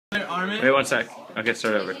Armin. Wait 1 sec. Okay,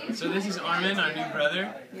 start over. So this is Armin, our new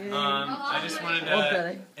brother. I just wanted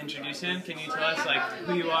to introduce him. Can you tell us like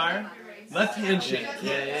who you are? Left hand shake.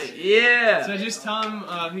 Yeah. So just tell him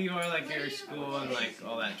who you are, like your school and like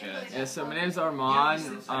all that jazz. Yeah. So my name's Armand.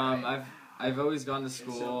 I've always gone to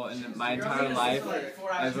school, and my entire life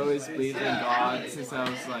I've always believed in God since I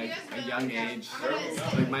was like a young age.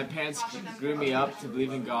 Like my parents grew me up to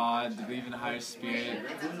believe in God, to believe in a higher spirit.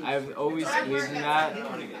 I've always believed in that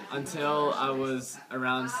until I was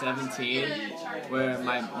around 17, where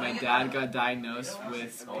my dad got diagnosed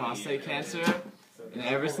with prostate cancer. And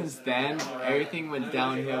ever since then, everything went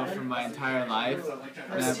downhill for my entire life.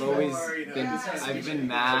 And I've been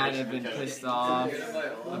mad, I've been pissed off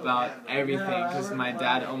about everything because my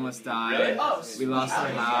dad almost died. We lost our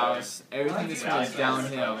house. Everything just went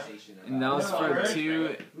downhill. And that was for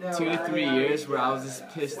two to 3 years where I was just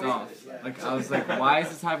pissed off. Like, I was like, why is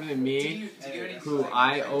this happening to me, who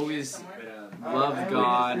I always loved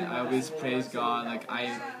God, I always praised God. Like,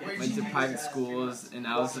 I went to private schools and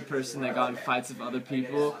I was the person that got in fights with other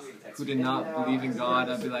people who did not believe in God.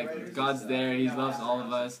 I'd be like, God's there, He loves all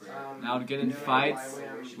of us. And I would get in fights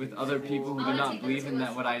with other people who did not believe in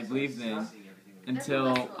what I believed in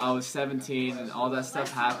until I was 17 and all that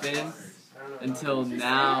stuff happened. Until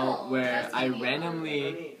now, where I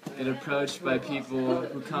randomly get approached by people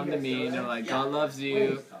who come to me and they're like, God loves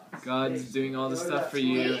you, God's doing all this stuff for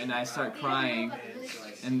you, and I start crying.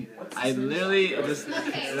 And I literally just,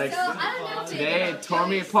 like, today it tore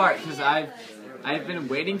me apart because I've been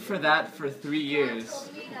waiting for that for 3 years.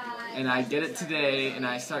 And I get it today, and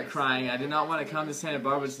I start crying. I did not want to come to Santa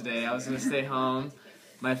Barbara today. I was going to stay home.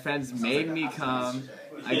 My friends made me come.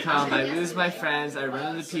 I come, I lose my friends, I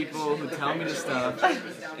run into people who tell me this stuff.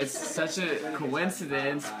 It's such a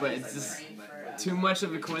coincidence, but it's just too much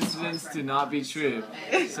of a coincidence to not be true.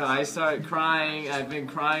 So I start crying. I've been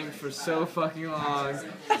crying for so fucking long.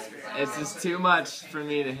 It's just too much for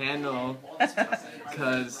me to handle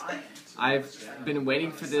because I've been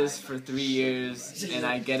waiting for this for 3 years, and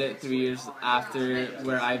I get it 3 years after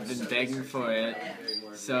where I've been begging for it.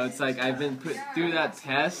 So it's like I've been put through that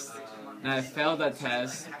test, and I failed that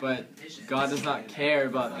test, but God does not care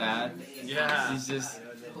about that. Yeah. He's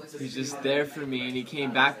just there for me, and He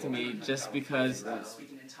came back to me just because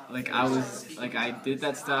I did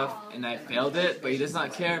that stuff and I failed it, but He does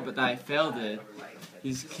not care but that I failed it.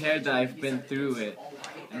 He's cared that I've been through it.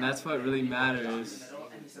 And that's what really matters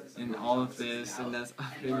in all of this, and that's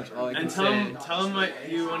pretty much all I can say. And tell him what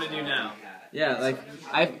you want to do now. Yeah, like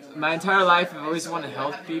my entire life I've always wanted to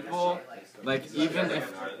help people. Like, even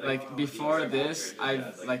if, like, before this,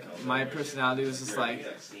 my personality was just like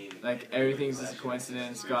everything's just a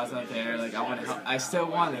coincidence, God's not there. Like, I still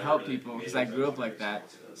want to help people because I grew up like that.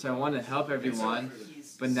 So I want to help everyone.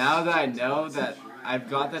 But now that I know that I've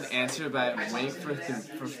got that answer by waiting for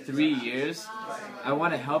 3 years, I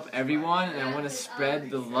want to help everyone and I want to spread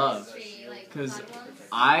the love. Because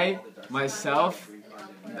I'm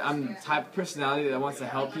the type of personality that wants to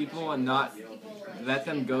help people and not let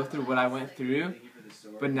them go through what I went through.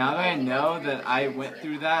 But now that I know that I went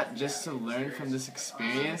through that just to learn from this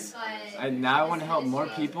experience, now I want to help more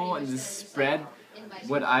people and just spread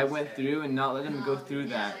what I went through and not let them go through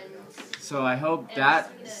that. So I hope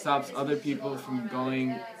that stops other people from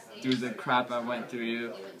going through the crap I went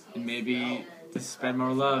through, and maybe to spread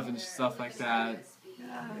more love and stuff like that.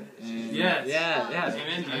 And Yes. Yeah.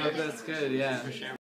 Amen. I hope that's good, yeah. For sure.